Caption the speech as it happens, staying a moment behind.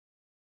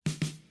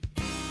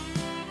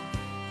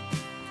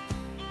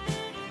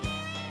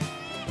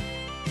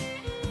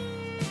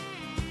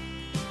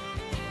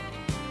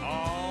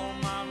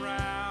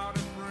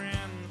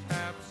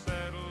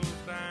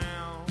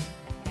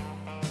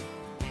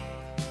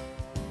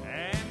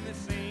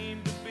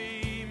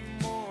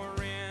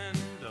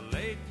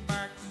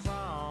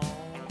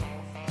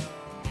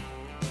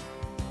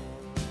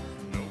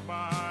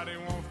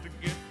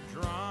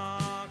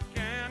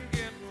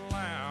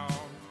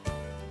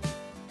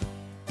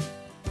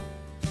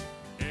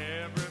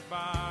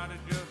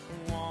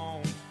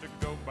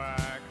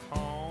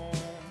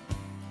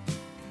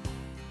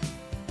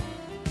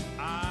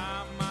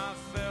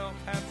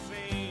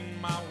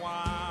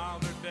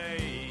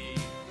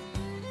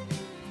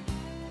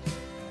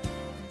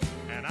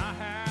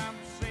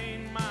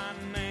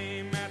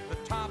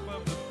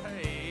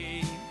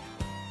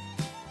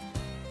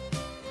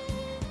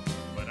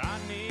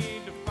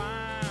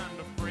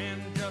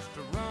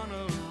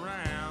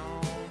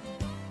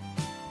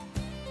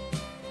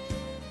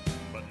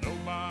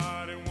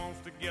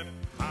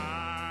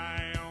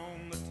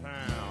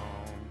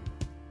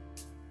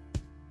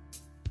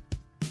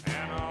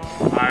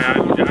Hi,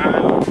 I'm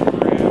John.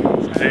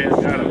 Today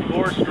I've got a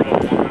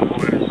 4-stroke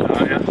lawnmower to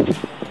sell you.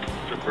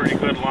 It's a pretty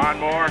good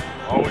lawnmower.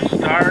 Always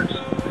starts.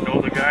 I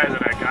know the guy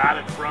that I got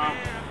it from.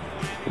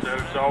 Said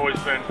it's always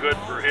been good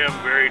for him.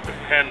 Very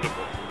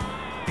dependable.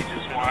 He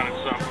just wanted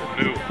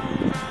something new.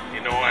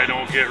 You know, I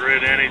don't get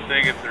rid of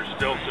anything if there's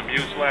still some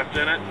use left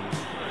in it.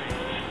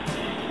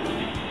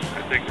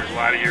 I think there's a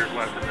lot of years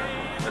left in this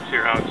one. Let's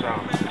hear how it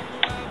sounds.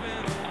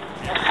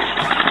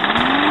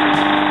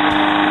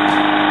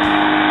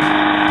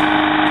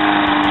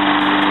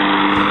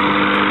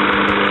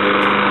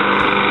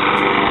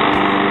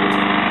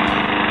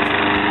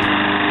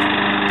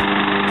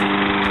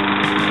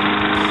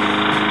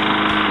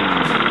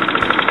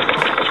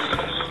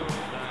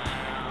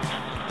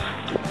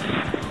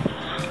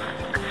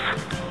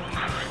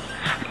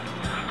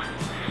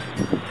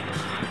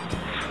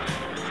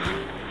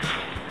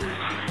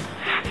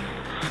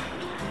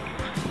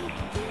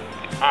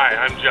 Hi,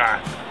 I'm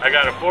John. I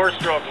got a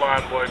 4-stroke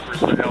lawnmower for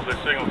sale. This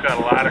thing will cut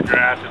a lot of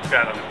grass. It's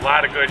got a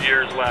lot of good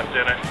years left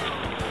in it.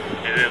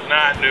 It is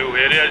not new.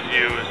 It is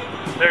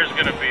used. There's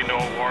going to be no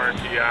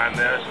warranty on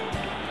this,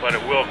 but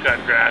it will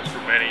cut grass for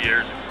many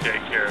years if you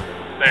take care of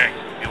it. Thanks.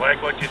 If you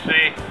like what you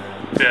see,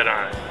 bid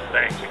on it.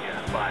 Thanks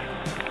again. Bye.